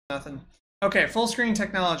Nothing. Okay, full screen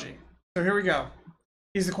technology. So here we go.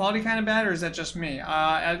 Is the quality kind of bad, or is that just me?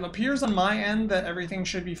 It appears on my end that everything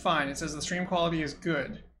should be fine. It says the stream quality is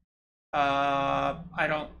good. I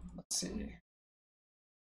don't, let's see.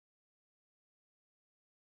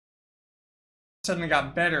 Suddenly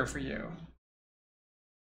got better for you.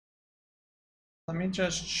 Let me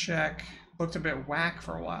just check. Looked a bit whack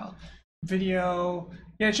for a while. Video,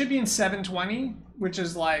 yeah, it should be in 720, which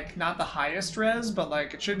is like not the highest res, but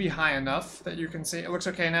like it should be high enough that you can see. It looks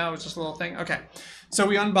okay now. It's just a little thing. Okay, so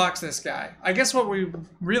we unbox this guy. I guess what we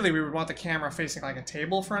would want the camera facing like a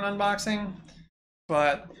table for an unboxing,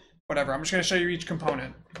 but whatever. I'm just going to show you each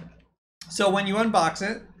component. So when you unbox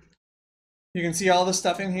it, you can see all the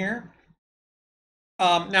stuff in here.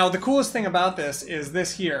 Now the coolest thing about this is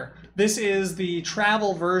this here. This is the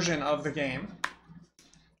travel version of the game.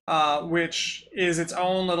 Which is its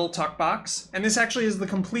own little tuck box. And this actually is the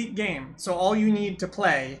complete game. So all you need to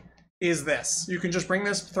play is this. You can just bring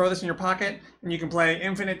this, throw this in your pocket, and you can play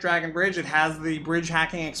Infinite Dragon Bridge. It has the bridge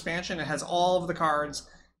hacking expansion. It has all of the cards.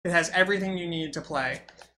 It has everything you need to play.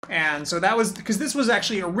 And so that was, because this was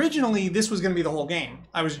actually, originally, this was going to be the whole game.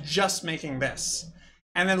 I was just making this.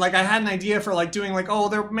 And then, like, I had an idea for, like, doing, like, oh,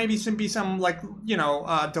 there maybe should be some, like, you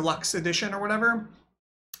know, deluxe edition or whatever.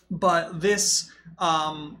 But this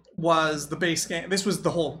was the base game. This was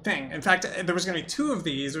the whole thing. In fact, there was going to be two of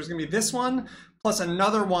these. There was going to be this one plus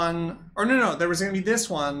another one. Or no, there was going to be this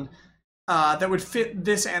one that would fit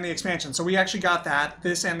this and the expansion. So we actually got that.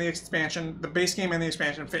 This and the expansion, the base game and the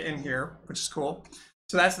expansion fit in here, which is cool.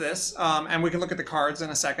 So that's this. And we can look at the cards in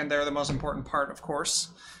a second. They're the most important part, of course.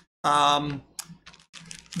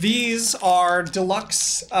 These are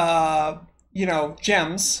deluxe, you know,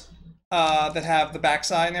 gems. That have the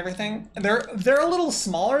backside and everything. They're a little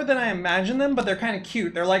smaller than I imagined them, but they're kind of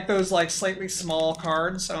cute. They're like those like slightly small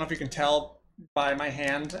cards. I don't know if you can tell by my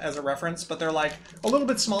hand as a reference, but they're like a little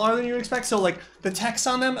bit smaller than you expect. So like the text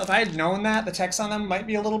on them, if I had known that, the text on them might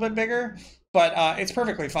be a little bit bigger, but it's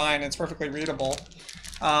perfectly fine. It's perfectly readable.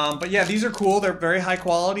 But yeah, these are cool. They're very high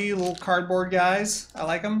quality little cardboard guys. I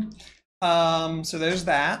like them. So there's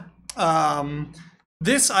that.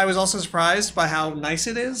 This, I was also surprised by how nice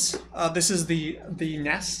it is. This is the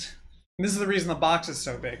nest. And this is the reason the box is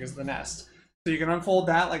so big, is the nest. So you can unfold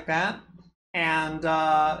that like that. And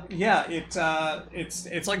yeah,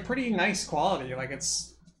 it's like pretty nice quality. Like it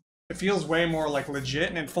feels way more like legit,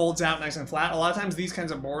 and it folds out nice and flat. A lot of times these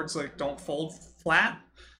kinds of boards like don't fold flat.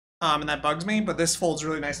 And that bugs me, but this folds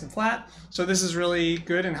really nice and flat. So this is really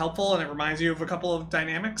good and helpful, and it reminds you of a couple of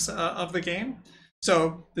dynamics of the game.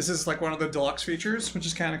 So this is like one of the deluxe features, which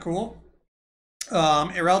is kind of cool.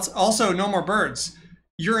 Also, No More Birds.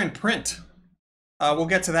 You're in print. We'll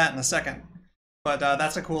get to that in a second, but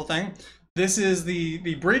that's a cool thing. This is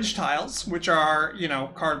the bridge tiles, which are, you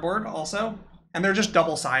know, cardboard also, and they're just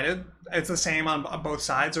double-sided. It's the same on both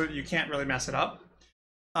sides, so you can't really mess it up.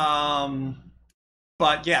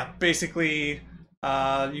 But yeah, basically,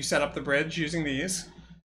 you set up the bridge using these.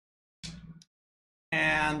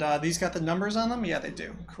 And these got the numbers on them? Yeah, they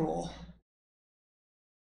do. Cool.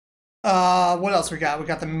 What else we got? We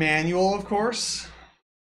got the manual, of course.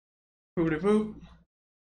 Boop-a-boop.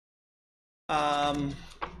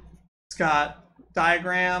 It's got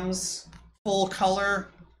diagrams, full color.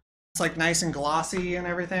 It's like nice and glossy and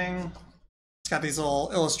everything. It's got these little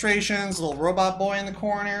illustrations, little robot boy in the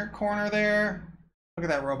corner there. Look at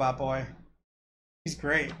that robot boy. He's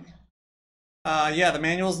great. Yeah, the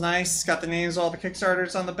manual's nice. It's got the names of all the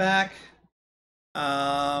Kickstarters on the back.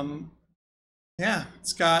 Yeah,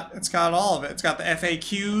 it's got all of it. It's got the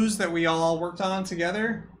FAQs that we all worked on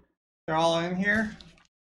together. They're all in here.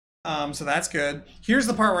 So that's good. Here's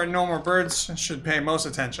the part where No More Birds should pay most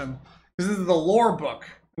attention. This is the lore book.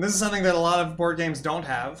 And this is something that a lot of board games don't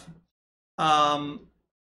have. Some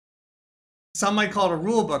might call it a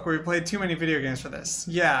rule book, where we played too many video games for this.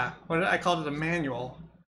 Yeah, I called it a manual.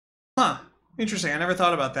 Huh. Interesting. I never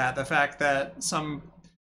thought about that. The fact that some.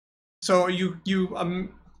 So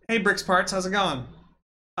hey Bricks Parts, how's it going?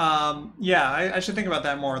 Yeah, I should think about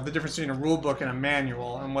that more. The difference between a rule book and a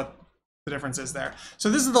manual, and what the difference is there.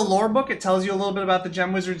 So this is the lore book. It tells you a little bit about the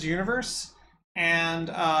Gem Wizards universe, and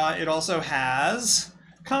it also has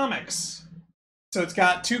comics. So it's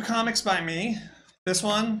got 2 comics by me. This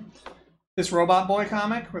one, this Robot Boy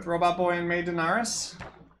comic with Robot Boy and May Denaris,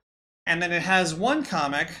 and then it has 1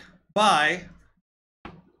 comic by,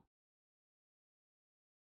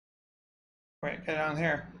 wait, get down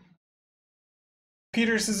here,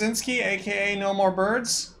 Peter Szynski, aka No More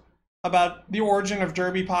Birds, about the origin of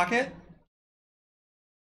Derby Pocket.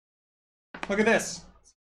 Look at this.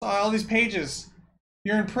 All these pages.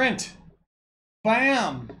 You're in print.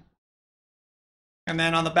 Bam! And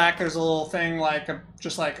then on the back, there's a little thing like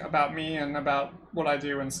just like about me and about what I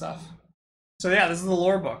do and stuff. So yeah, this is the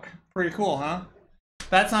lore book. Pretty cool, huh?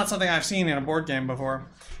 That's not something I've seen in a board game before.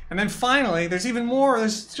 And then finally, there's even more.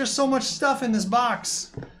 There's just so much stuff in this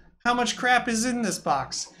box. How much crap is in this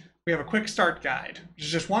box? We have a quick start guide, which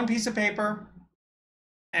is just one piece of paper,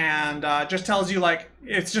 and just tells you, like,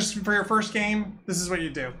 it's just for your first game, this is what you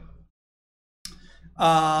do.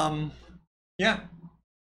 Yeah.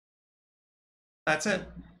 That's it.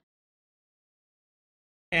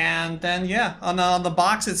 And then, yeah, on the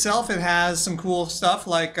box itself, it has some cool stuff,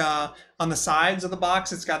 like on the sides of the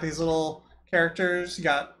box, it's got these little characters. You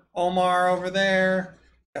got Omar over there,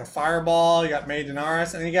 you got Fireball, you got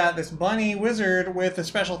Maiden-Aris, and you got this bunny wizard with a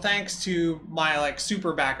special thanks to my, like,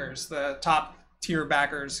 super backers, the top tier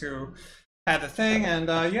backers who had the thing. And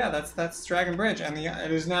yeah, that's Dragon Bridge, and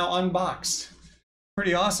it is now unboxed.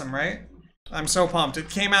 Pretty awesome, right? I'm so pumped. It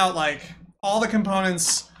came out, like, all the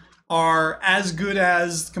components are as good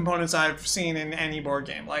as components I've seen in any board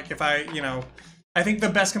game. Like, if I think the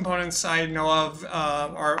best components I know of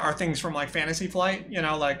are things from, like, Fantasy Flight,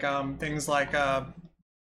 like things like I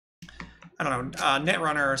don't know,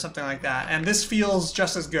 Netrunner or something like that. And this feels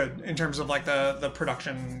just as good in terms of, like, the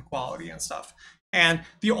production quality and stuff. And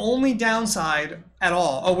the only downside at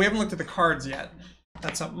all, oh, we haven't looked at the cards yet.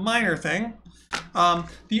 That's a minor thing.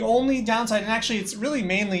 The only downside, and actually it's really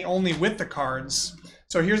mainly only with the cards.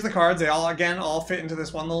 So here's the cards. They all fit into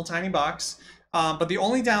this one little tiny box. But the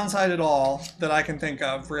only downside at all that I can think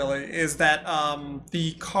of, really, is that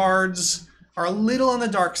the cards are a little on the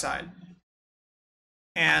dark side.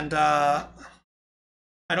 And I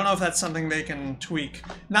don't know if that's something they can tweak.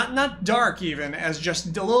 Not dark even, as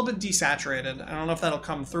just a little bit desaturated. I don't know if that'll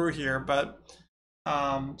come through here, but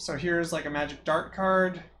so here's like a Magic Dart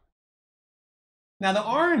card. Now the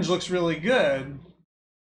orange looks really good.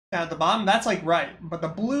 Down at the bottom, that's like right, but the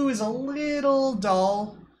blue is a little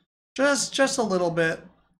dull, just a little bit.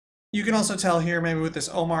 You can also tell here maybe with this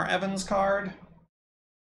Omar Evans card,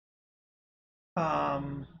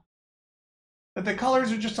 that the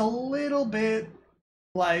colors are just a little bit,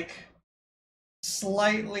 like,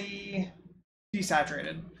 slightly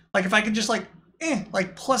desaturated. Like, if I could just like +3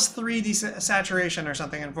 desaturation or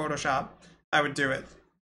something in Photoshop, I would do it.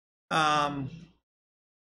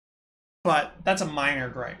 But that's a minor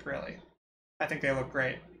gripe, really. I think they look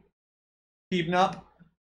great. Even up.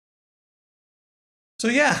 So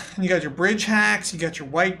yeah, you got your bridge hacks, you got your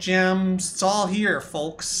white gems. It's all here,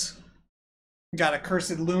 folks. You got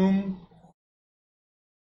Accursed Loom.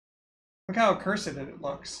 Look how accursed it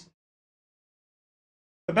looks.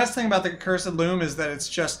 The best thing about the Accursed Loom is that it's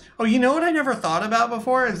just... Oh, you know what I never thought about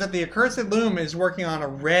before? Is that the Accursed Loom is working on a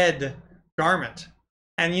red garment.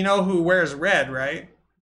 And you know who wears red, right?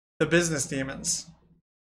 The business demons.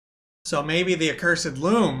 So maybe the Accursed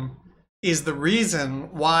Loom is the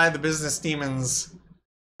reason why the business demons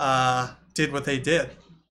did what they did.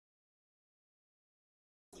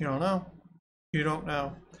 You don't know. You don't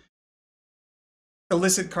know.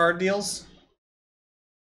 Illicit card deals.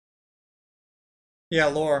 Yeah,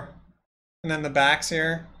 lore. And then the backs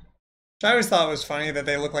here. Which I always thought was funny that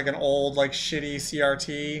they look like an old, like, shitty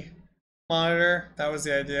CRT monitor. That was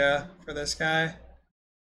the idea for this guy.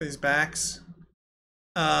 These backs.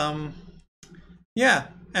 Yeah,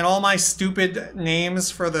 and all my stupid names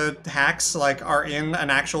for the hacks, like, are in an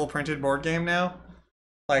actual printed board game now.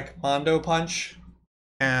 Like Mondo Punch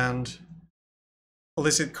and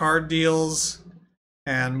illicit card deals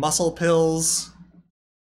and muscle pills.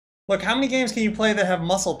 Look, how many games can you play that have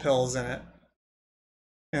muscle pills in it?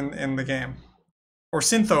 In the game. Or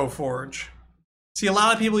Syntho Forge. See, a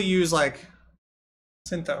lot of people use, like,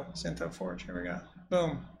 Syntho Forge. Here we go.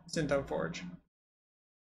 Boom. Syntho Forge.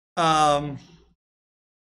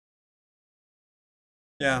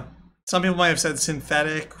 Yeah. Some people might have said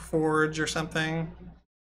Synthetic Forge or something.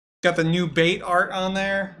 Got the new bait art on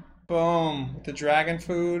there. Boom. With the dragon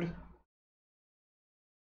food.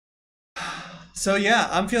 So yeah,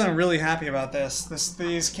 I'm feeling really happy about this.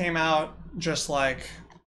 These came out just like...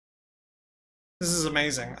 This is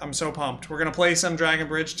amazing. I'm so pumped. We're gonna play some Dragon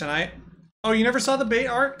Bridge tonight. Oh, you never saw the bait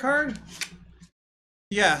art card?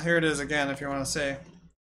 Yeah, here it is again if you want to see.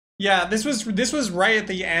 Yeah, this was right at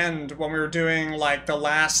the end when we were doing, like, the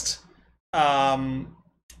last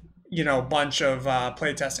you know, bunch of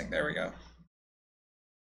play testing. There we go.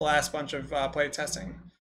 Last bunch of play testing.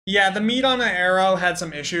 Yeah, the meat on an arrow had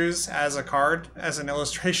some issues as a card, as an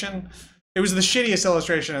illustration. It was the shittiest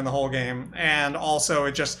illustration in the whole game, and also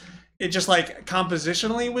it just like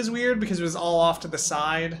compositionally was weird because it was all off to the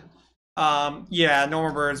side. Yeah, No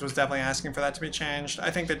More Birds was definitely asking for that to be changed. I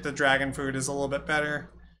think that the dragon food is a little bit better.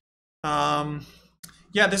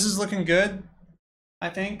 Yeah, this is looking good. I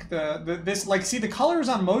think this like see the colors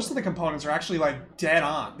on most of the components are actually like dead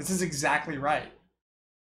on. This is exactly right.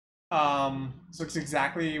 This looks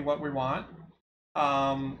exactly what we want.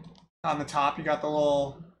 On the top you got the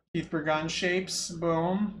little Keith Burgun shapes,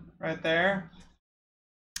 boom, right there.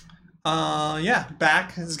 Yeah,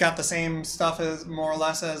 back has got the same stuff as more or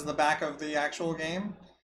less as the back of the actual game,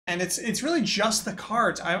 and it's really just the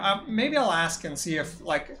cards. Maybe I'll ask and see if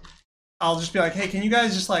like I'll just be like, hey, can you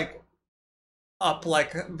guys just like up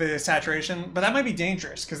like the saturation? But that might be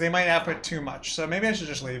dangerous because they might output too much. So maybe I should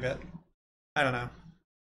just leave it. I don't know.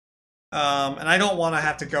 And I don't want to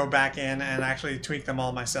have to go back in and actually tweak them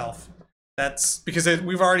all myself. That's because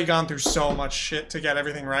we've already gone through so much shit to get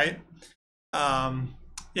everything right.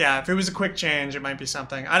 Yeah, if it was a quick change, it might be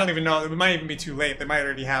something. I don't even know. It might even be too late. They might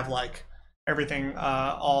already have like everything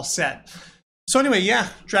all set. So anyway, yeah,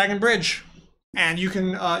 Dragon Bridge. And you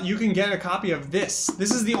can get a copy of this.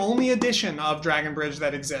 This is the only edition of Dragon Bridge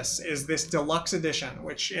that exists, is this deluxe edition,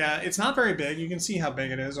 which it's not very big. You can see how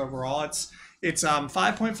big it is overall. It's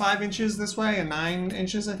 5.5 inches this way and 9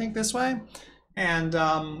 inches, I think, this way. And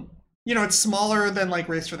you know, it's smaller than like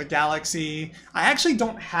Race for the Galaxy. I actually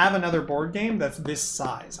don't have another board game that's this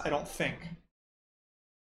size, I don't think.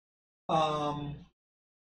 In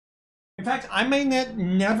fact, I may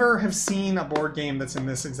never have seen a board game that's in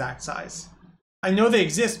this exact size. I know they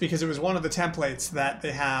exist because it was one of the templates that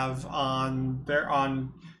they have on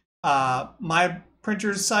my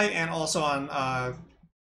printer's site and also on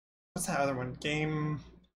what's that other one?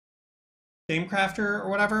 GameCrafter or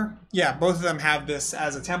whatever. Yeah, both of them have this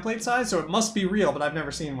as a template size, so it must be real, but I've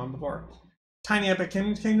never seen one before. Tiny Epic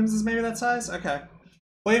Kingdoms is maybe that size? Okay.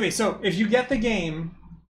 Well, anyway, so if you get the game,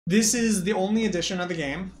 this is the only edition of the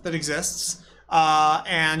game that exists.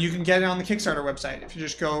 And you can get it on the Kickstarter website. If you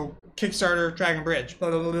just go Kickstarter Dragon Bridge, blah,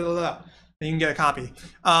 blah, blah, blah, blah, then you can get a copy.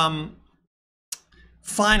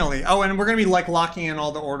 Finally, oh, and we're going to be like locking in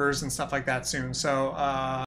all the orders and stuff like that soon. So